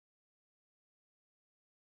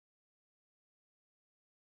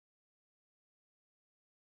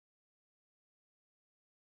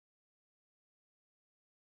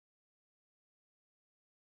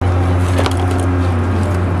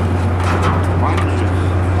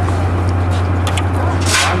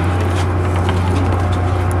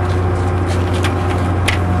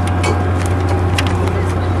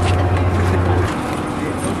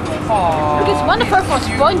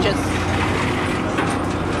sponges.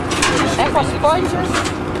 Echo sponges.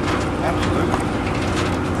 Absolutely.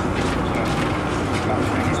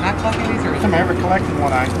 He's not collecting these, or is I ever collected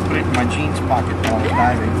one? I put it in my jeans pocket while I was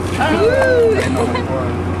diving. I didn't know what it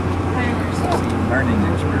was. Learning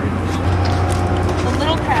experience. The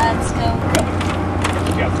little crabs go.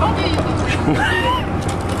 How do you go?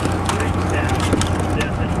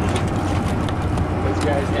 Those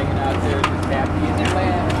guys hanging out there just happy in their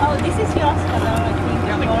land. Oh, this is your color, I think.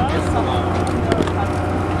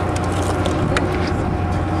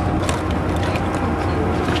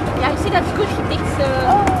 Yeah, you see that's good. He takes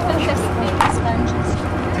fantastic sponges.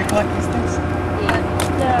 Do you collect these things? Yeah,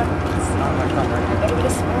 they're a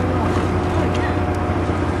small one.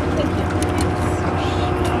 Thank you.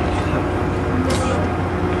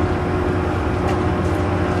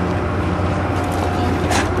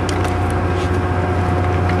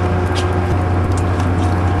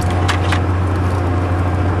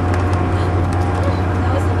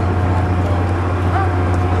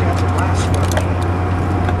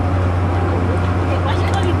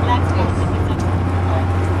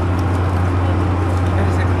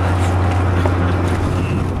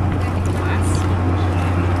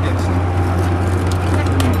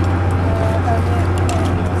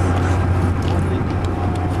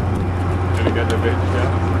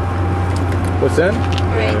 What's that?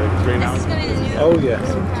 Greenhouse. Oh yes.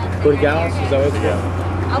 Pourtalesii, is that what it's called?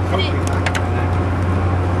 I'll put it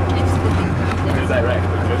next to the Is that right?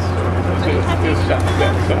 Just shot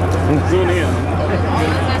that shot. Zoom in.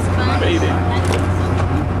 Baby.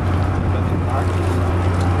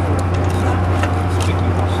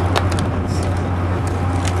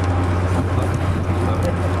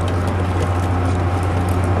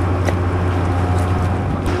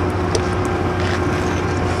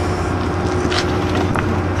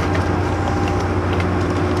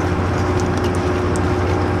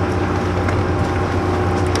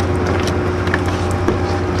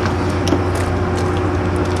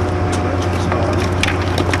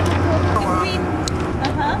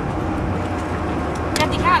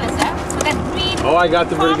 Oh, I got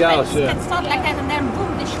the Vertigalis, yeah. It's not like that, and then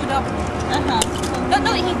boom, they shoot up. No,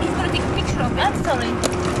 he's going to take a picture of that. Sorry.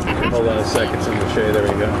 Hold on a second, it's in the shade. There we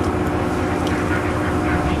go.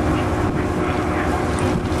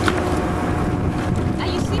 Now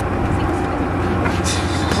you see? We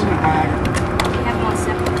have more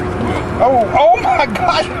separate. Oh my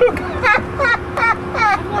gosh!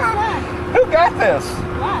 Who got this?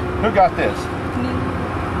 What? Who got this?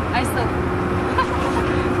 I still.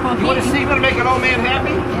 You want to see? You want to make an old man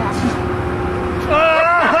happy? Yeah.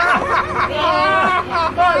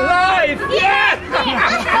 Life! Yes!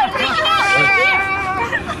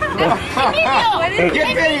 Get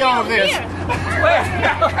video of this.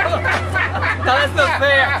 That's not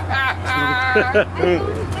fair.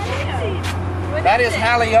 That is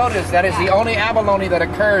Haliotis. That is the only abalone that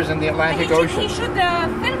occurs in the Atlantic He Ocean. should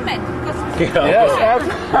film it. Yes,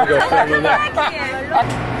 Abalone.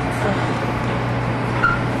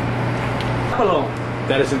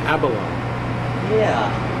 That is an abalone. Yeah.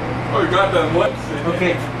 Oh, you got the lips.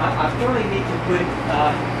 Okay, I probably need to put,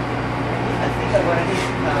 I think I'm going to need,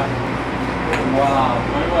 wow.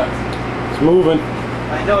 It's moving.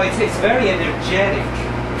 I know, it's very energetic,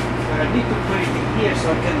 but I need to put it in here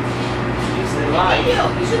so I can use the light. You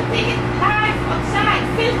should take it live outside,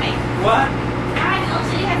 film it. What? And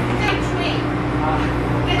also you have to take a tree.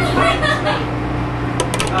 Get a light tree.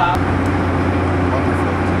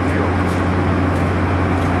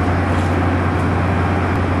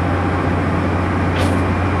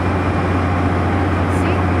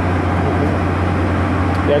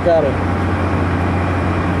 Yeah, I got it.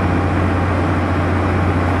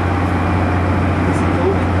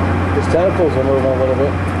 His tentacles are moving a little bit.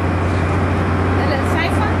 A little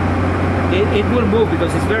siphon? It will move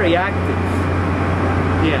because it's very active.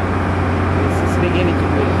 Yeah. It's beginning to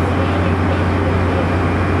move.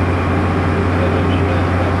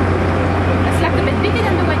 It's like a bit bigger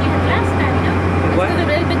than the one you had last time, you know? What? It's a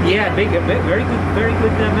little bit bigger. Yeah, very good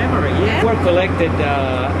memory. Yeah. Were collected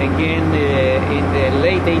again in the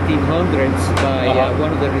late 1800s by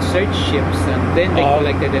one of the research ships, and then they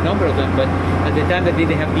collected a number of them. But at the time they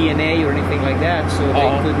didn't have DNA or anything like that, so they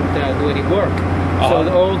couldn't do any work. So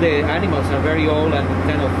all the animals are very old and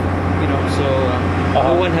kind of, you know, so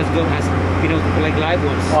no one has been able to collect live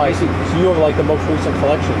ones. Oh, I see. So you have like the most recent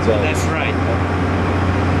collections. That's right.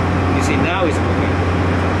 You see, now it's moving.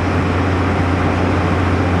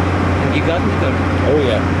 Have you gotten it? Oh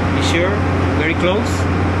yeah. You sure? Very close?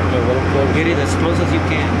 Yeah, a little close. Get it as close as you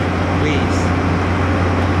can, please.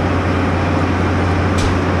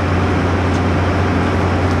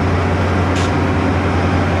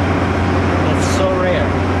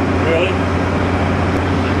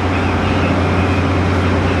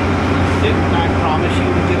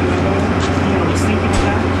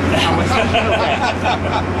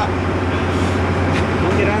 Don't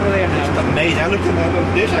get out of there now. It's amazing. I looked at that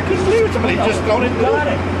little dish. I couldn't believe it. Somebody just thrown it. Got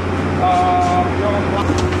it.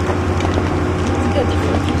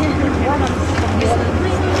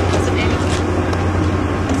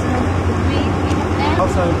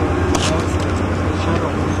 Also,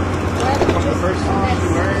 the first song you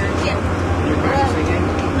learned, you're practicing it?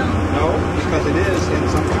 No, because it is in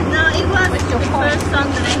some kind of... No, it was the first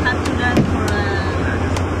song that I had to learn for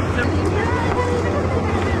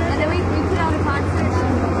And then we put on a concert of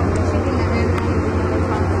chicken that ran around the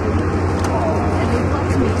concert. And they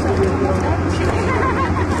plucked me.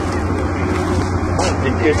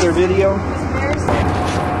 Is there video?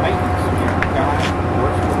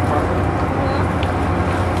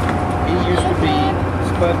 He used to be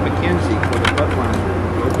Spud McKenzie for the Budweiser,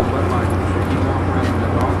 local Budweiser. He walked around in a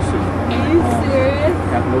dog suit. Are you serious?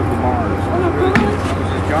 At local bars. That was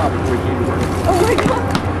his job before he came to work. Oh my god.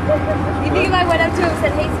 You think if I went up to him and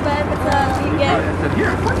said, hey Spud, what's up? You I said,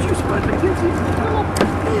 here, what's your Spud McKenzie?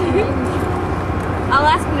 I'll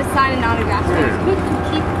ask him to sign an autograph. So it's good to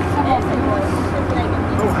keep some of them.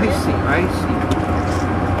 Oh, I see, I see.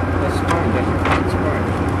 That's fine, that's fine.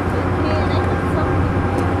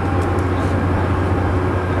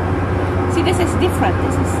 See, this is different.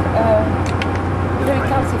 This is very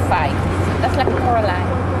calcified. That's like a coralline.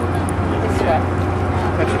 This one.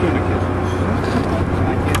 That's tunicus.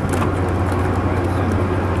 I can't do it.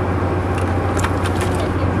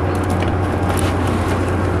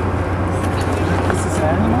 This is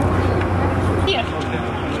animal? Here.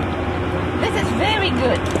 This is very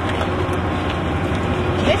good.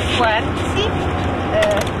 This one, see?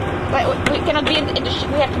 But we cannot be in the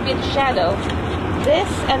we have to be in the shadow. This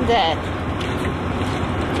and that.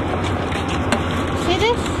 See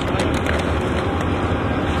this?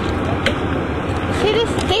 See this?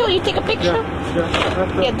 Theo, you take a picture?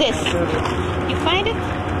 Yeah, this. You find it?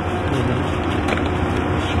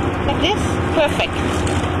 Like this? Perfect.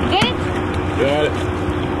 Get it? Got it.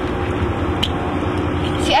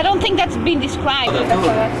 See, I don't think that's been described.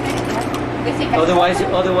 Otherwise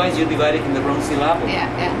you divide it in the wrong syllable. Yeah.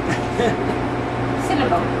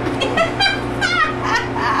 Syllable.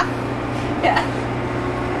 Yeah.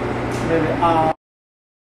 Maybe